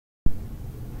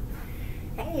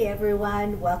Hey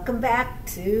everyone, welcome back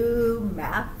to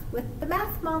Math with the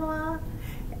Math Mama.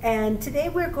 And today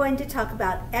we're going to talk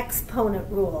about exponent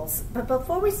rules. But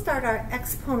before we start our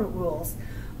exponent rules,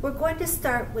 we're going to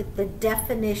start with the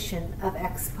definition of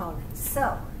exponents.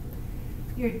 So,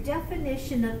 your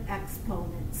definition of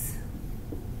exponents.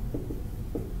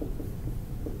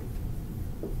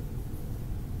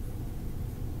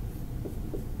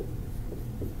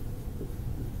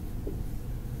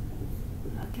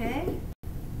 Okay?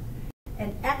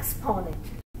 An exponent.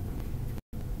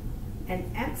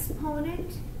 An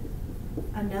exponent,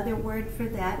 another word for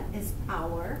that is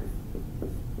power.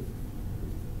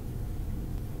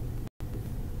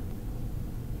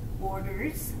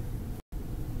 Orders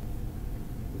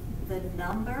the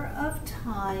number of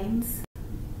times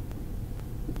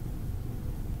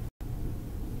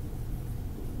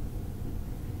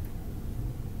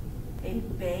a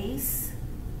base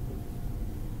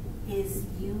is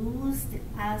used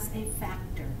as a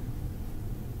factor.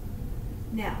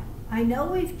 Now, I know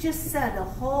we've just said a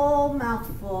whole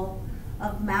mouthful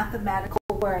of mathematical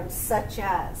words such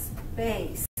as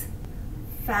base,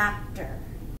 factor,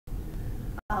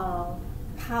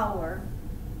 power,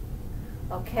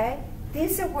 okay?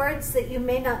 These are words that you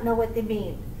may not know what they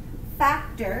mean.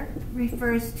 Factor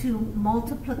refers to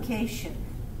multiplication.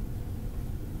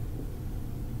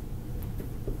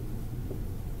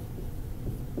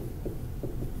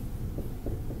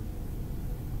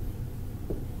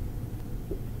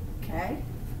 Okay?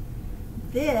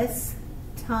 This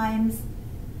times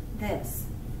this.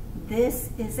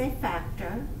 This is a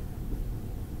factor,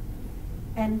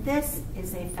 and this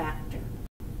is a factor.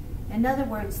 In other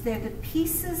words, they're the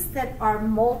pieces that are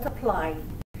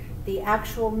multiplying the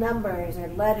actual numbers or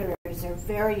letters or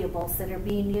variables that are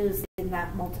being used in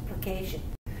that multiplication.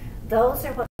 Those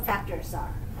are what factors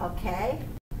are, okay?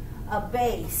 A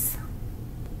base.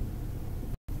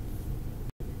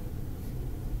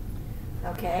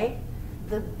 Okay,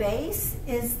 the base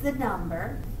is the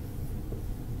number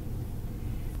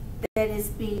that is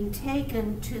being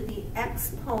taken to the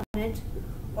exponent,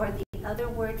 or the other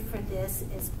word for this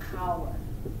is power.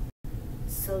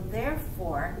 So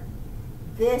therefore,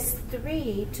 this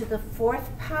 3 to the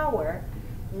 4th power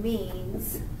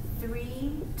means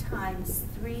 3 times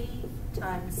 3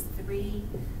 times 3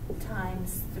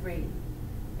 times 3.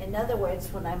 In other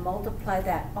words, when I multiply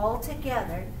that all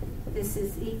together, this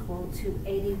is equal to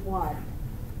 81.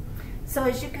 So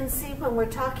as you can see, when we're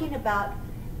talking about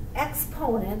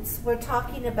exponents, we're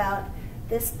talking about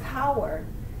this power,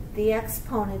 the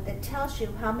exponent that tells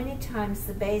you how many times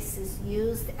the base is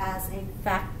used as a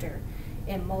factor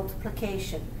in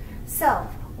multiplication. So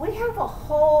we have a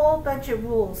whole bunch of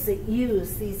rules that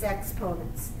use these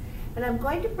exponents. And I'm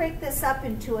going to break this up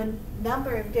into a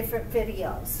number of different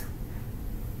videos.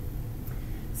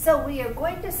 So we are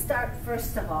going to start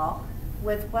first of all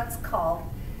with what's called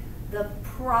the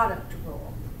product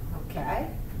rule,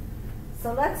 okay?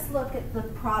 So let's look at the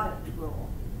product rule.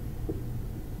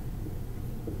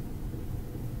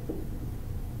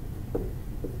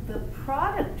 The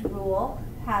product rule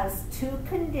has two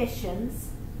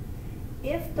conditions.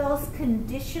 If those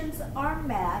conditions are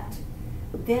met,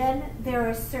 then there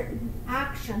are certain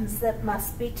actions that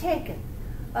must be taken.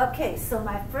 Okay, so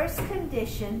my first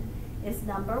condition is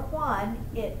number 1,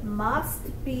 it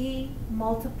must be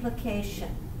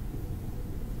multiplication.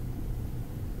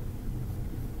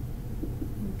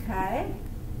 Okay?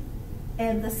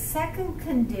 And the second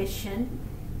condition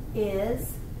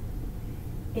is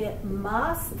it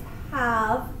must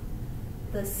have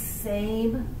the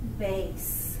same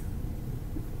base.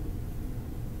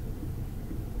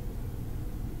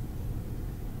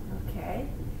 Okay?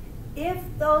 If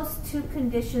those two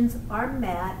conditions are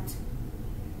met,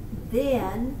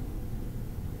 then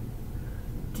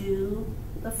do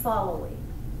the following.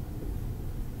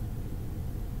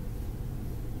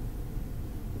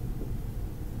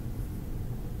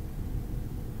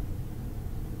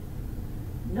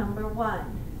 Number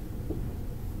 1,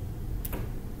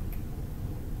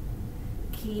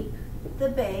 keep the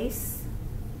base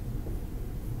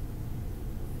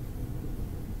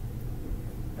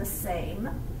the same.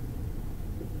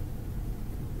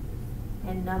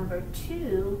 And number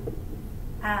 2,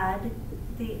 add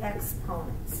the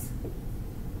exponents.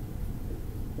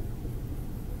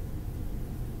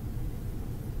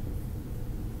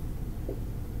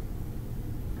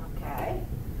 Okay,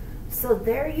 so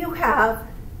there you have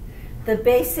the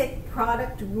basic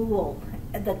product rule,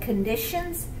 the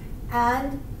conditions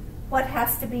and what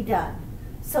has to be done.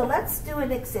 So let's do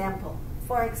an example.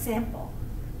 For example,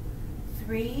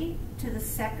 3 to the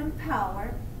 2nd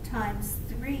power times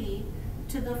 3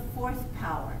 to the 4th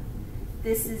power.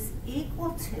 This is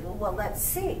equal to, well, let's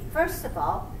see. First of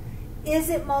all, is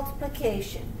it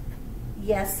multiplication?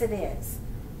 Yes, it is.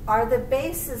 Are the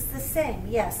bases the same?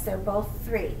 Yes, they're both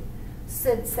 3.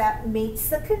 Since that meets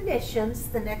the conditions,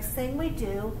 the next thing we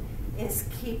do is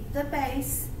keep the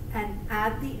base and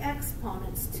add the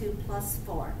exponents, 2 plus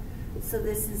 4. So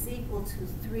this is equal to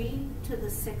 3 to the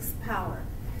 6th power.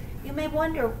 You may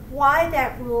wonder why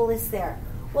that rule is there.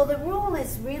 Well, the rule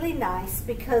is really nice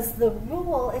because the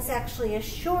rule is actually a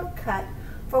shortcut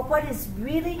for what is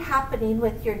really happening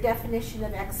with your definition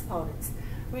of exponents.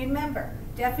 Remember,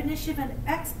 definition of an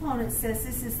exponent says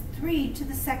this is 3 to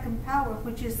the 2nd power,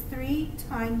 which is 3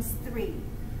 times 3,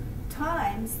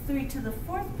 times 3 to the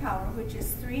 4th power, which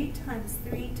is 3 times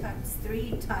 3 times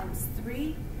 3 times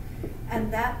 3,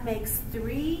 and that makes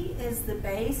 3 is the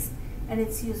base, and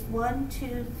it's used 1,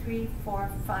 2, 3,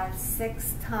 4, 5,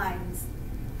 6 times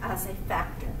as a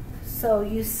factor. So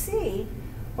you see,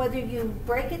 whether you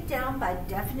break it down by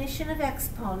definition of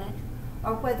exponent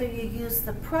or whether you use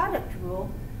the product rule,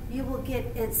 you will get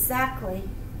exactly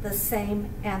the same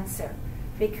answer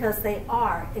because they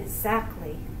are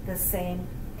exactly the same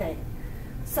thing.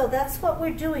 So that's what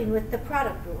we're doing with the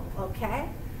product rule, okay?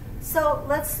 So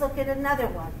let's look at another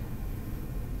one.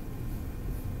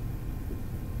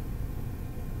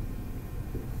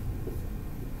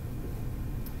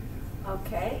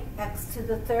 Okay, x to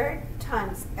the 3rd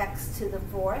times x to the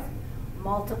 4th.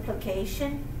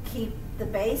 Multiplication, keep the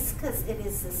base because it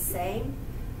is the same.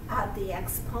 Add the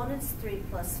exponents, 3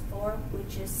 plus 4,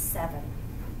 which is 7.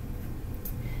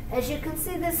 As you can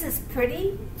see, this is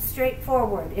pretty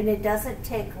straightforward, and it doesn't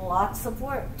take lots of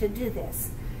work to do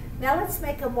this. Now let's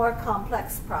make a more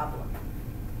complex problem.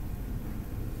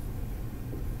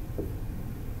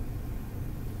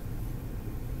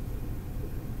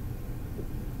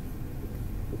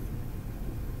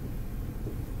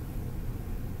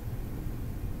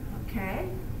 Okay,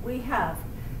 we have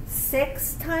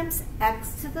 6 times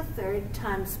x to the 3rd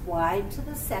times y to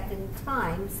the 2nd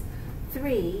times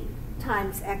 3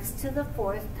 times x to the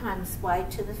 4th times y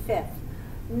to the 5th.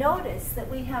 Notice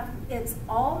that we have, it's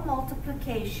all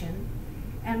multiplication,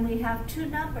 and we have two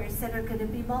numbers that are going to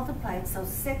be multiplied. So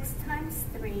 6 times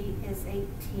 3 is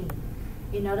 18.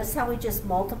 You notice how we just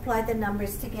multiply the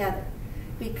numbers together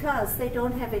because they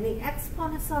don't have any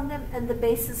exponents on them and the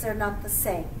bases are not the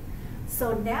same.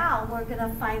 So now we're going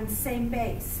to find same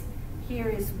base. Here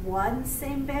is one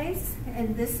same base,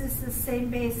 and this is the same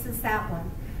base as that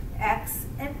one. X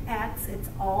and x, it's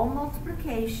all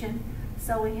multiplication.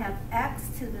 So we have x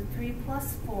to the 3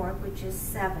 plus 4, which is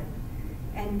 7.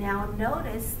 And now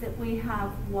notice that we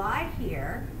have y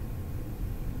here.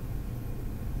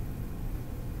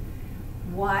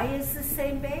 Y is the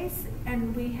same base,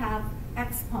 and we have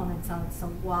exponents on it.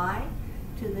 So y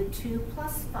to the 2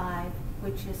 plus 5,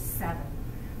 which is 7.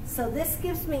 So this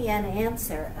gives me an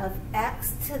answer of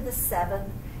x to the 7th,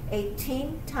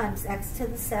 18 times x to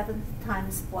the 7th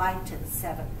times y to the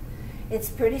 7th. It's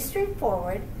pretty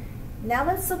straightforward. Now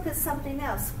let's look at something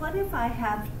else. What if I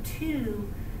have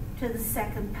 2 to the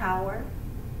 2nd power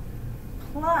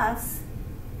plus,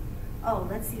 oh,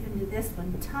 let's even do this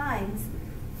one, times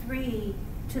 3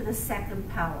 to the 2nd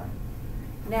power.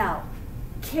 Now,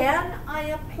 can I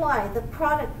apply the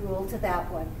product rule to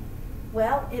that one?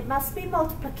 Well, it must be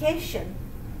multiplication.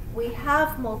 We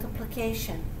have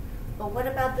multiplication. But what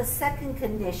about the second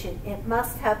condition? It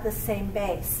must have the same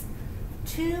base.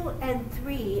 2 and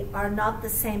 3 are not the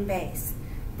same base.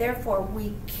 Therefore,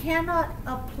 we cannot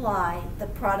apply the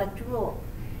product rule.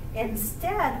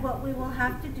 Instead, what we will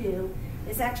have to do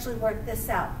is actually work this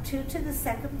out. 2 to the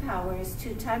 2nd power is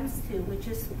 2 times 2, which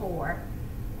is 4,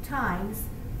 times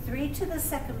 3 to the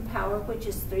 2nd power, which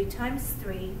is 3 times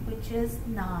 3, which is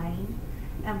 9,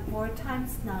 and 4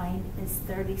 times 9 is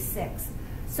 36.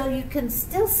 So you can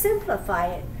still simplify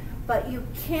it, but you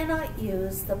cannot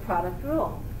use the product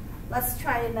rule. Let's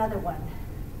try another one.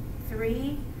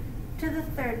 3 to the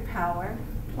 3rd power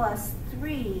plus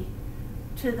 3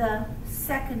 to the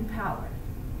 2nd power.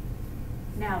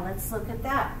 Now let's look at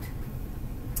that.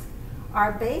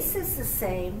 Our base is the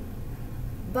same,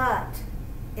 but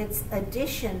it's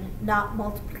addition, not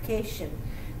multiplication.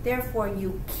 Therefore,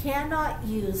 you cannot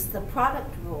use the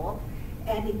product rule.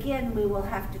 And again, we will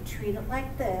have to treat it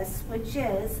like this, which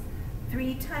is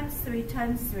 3 times 3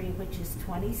 times 3, which is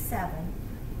 27,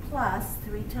 plus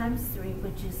 3 times 3,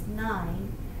 which is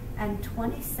 9, and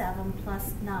 27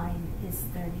 plus 9 is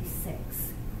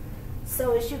 36.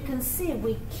 So as you can see,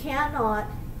 we cannot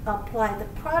apply the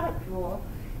product rule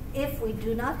if we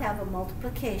do not have a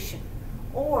multiplication,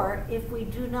 or if we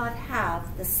do not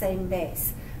have the same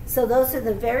base. So those are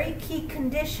the very key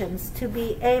conditions to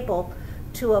be able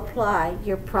to apply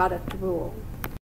your product rule.